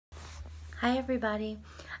Hi everybody,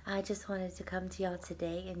 I just wanted to come to y'all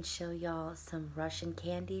today and show y'all some Russian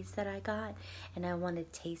candies that I got, and I want to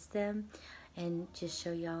taste them and just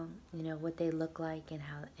show y'all, what they look like and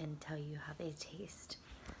tell you how they taste.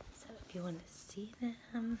 So if you want to see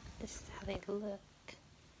them, this is how they look.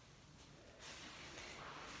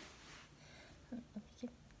 Let me get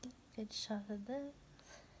a good shot of this.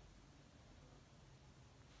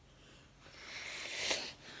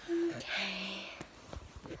 Okay.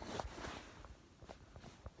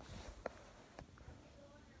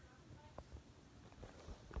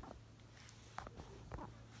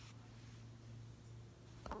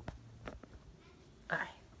 Alright,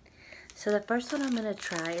 so the first one I'm going to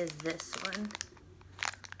try is this one.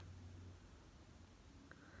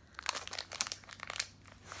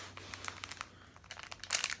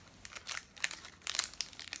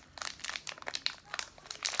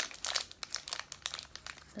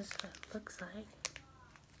 This is what it looks like.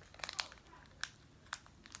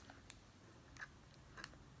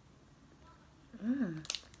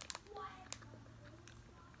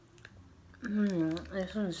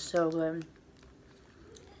 This one's so good.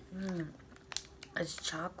 It's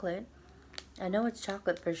chocolate. I know it's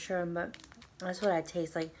chocolate for sure, but that's what I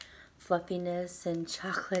taste, like fluffiness and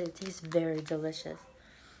chocolate. It tastes very delicious.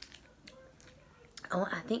 Oh,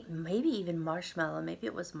 I think maybe even marshmallow. Maybe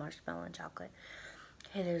it was marshmallow and chocolate.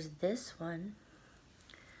 Okay, there's this one.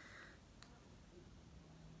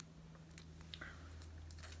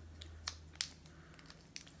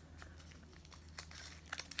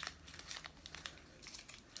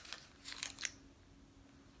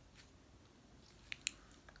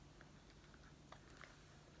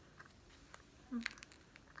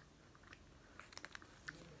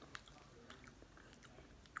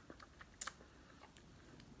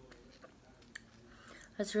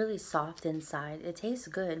 It's really soft inside. It tastes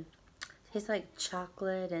good. It tastes like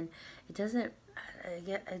chocolate, and it doesn't.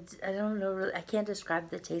 I don't know. Really, I can't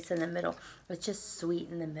describe the taste in the middle. It's just sweet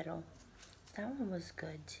in the middle. That one was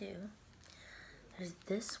good too. There's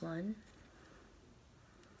this one.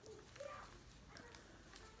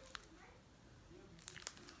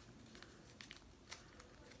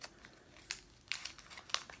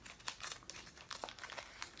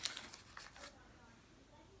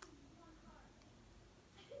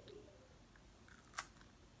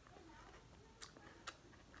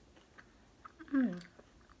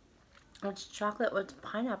 It's chocolate with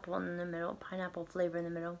pineapple in the middle, pineapple flavor in the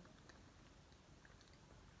middle.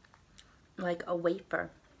 Like a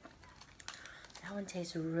wafer. That one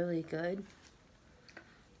tastes really good.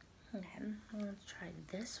 Okay, let's try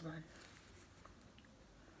this one.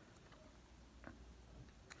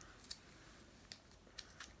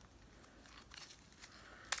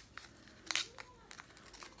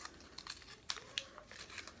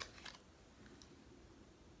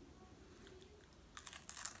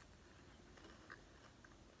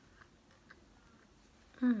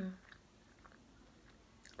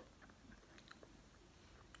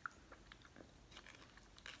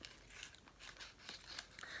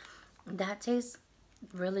 That tastes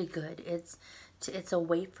really good. It's a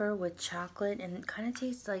wafer with chocolate, and it kind of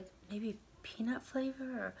tastes like maybe peanut flavor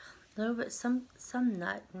or a little bit some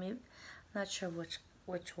nut. Maybe I'm not sure which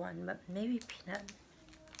one, but maybe peanut.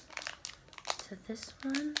 To this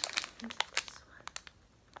one.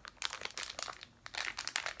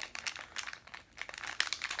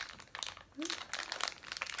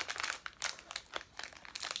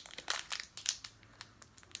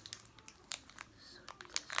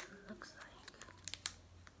 Looks like.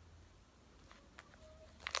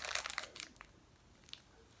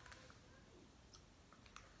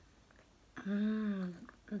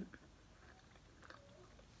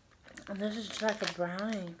 And this is just like a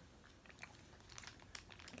brownie.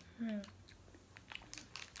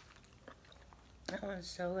 That one's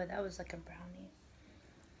so good. That was like a brownie.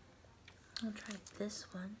 I'll try this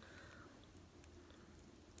one.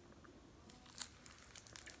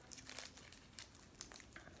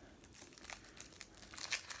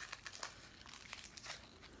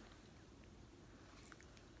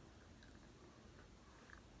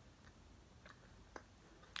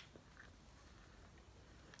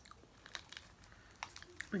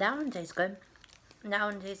 That one tastes good. That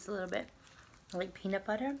one tastes a little bit like peanut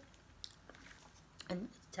butter. And it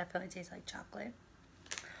definitely tastes like chocolate.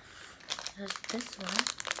 There's this one.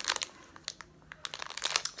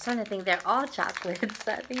 I'm starting to think they're all chocolates.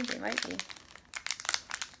 I think they might be.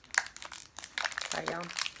 Sorry, y'all.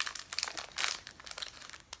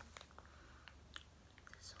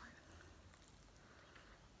 This one.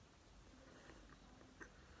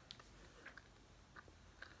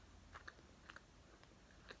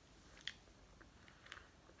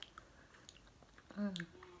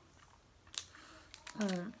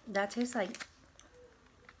 That tastes like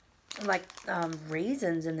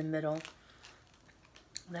raisins in the middle.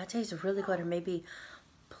 That tastes really good, or maybe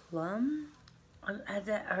plum.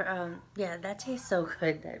 Yeah, that tastes so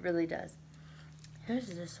good. That really does. Here's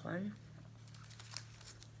this one.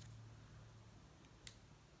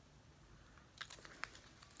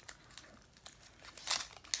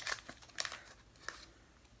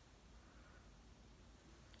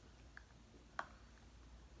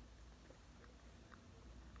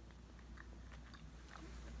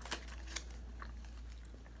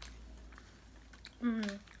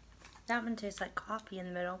 That one tastes like coffee in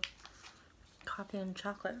the middle. Coffee and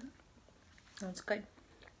chocolate. That's good.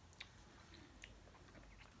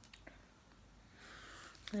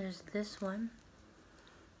 There's this one.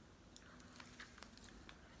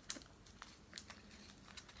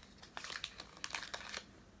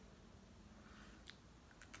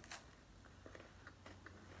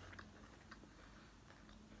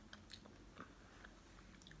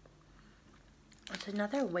 It's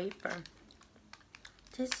another wafer.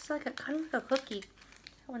 Tastes like a kind of like a cookie.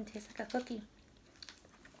 That one tastes like a cookie.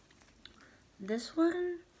 This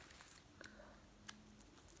one,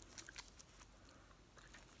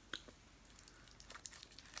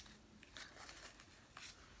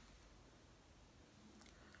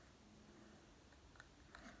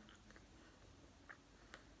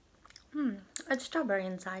 it's strawberry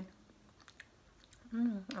inside.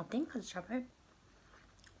 I think it's strawberry.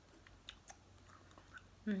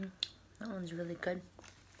 That one's really good.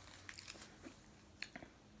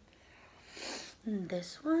 And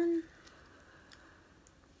this one,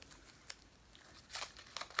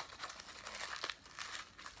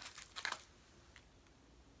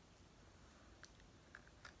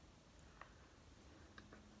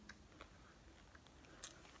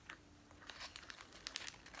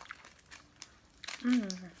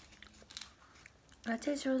 that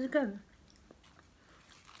tastes really good.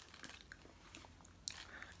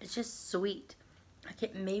 It's just sweet.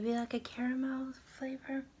 Maybe like a caramel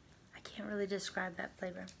flavor. I can't really describe that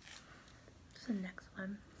flavor. What's the next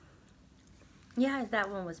one? Yeah, that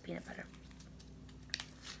one was peanut butter.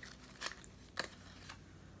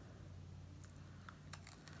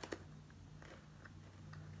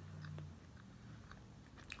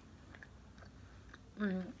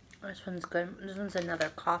 This one's good. This one's another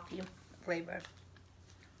coffee flavor.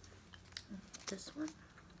 This one.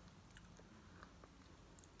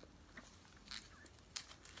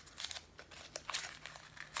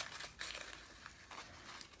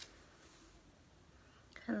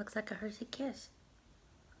 Kind of looks like a Hershey Kiss.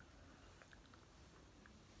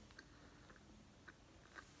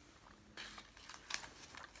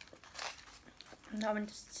 And that one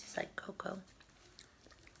just tastes like cocoa.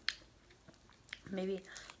 Maybe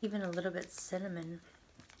even a little bit cinnamon.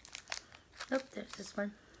 Oh, there's this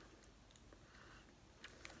one.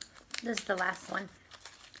 This is the last one.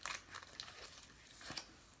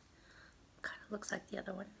 Kind of looks like the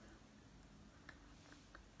other one.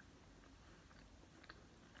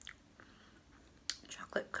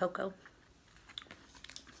 Chocolate cocoa.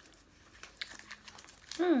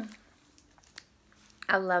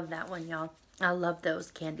 I love that one, y'all. I love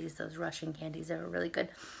those candies, those Russian candies. They were really good.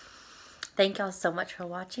 Thank y'all so much for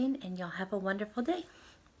watching, and y'all have a wonderful day.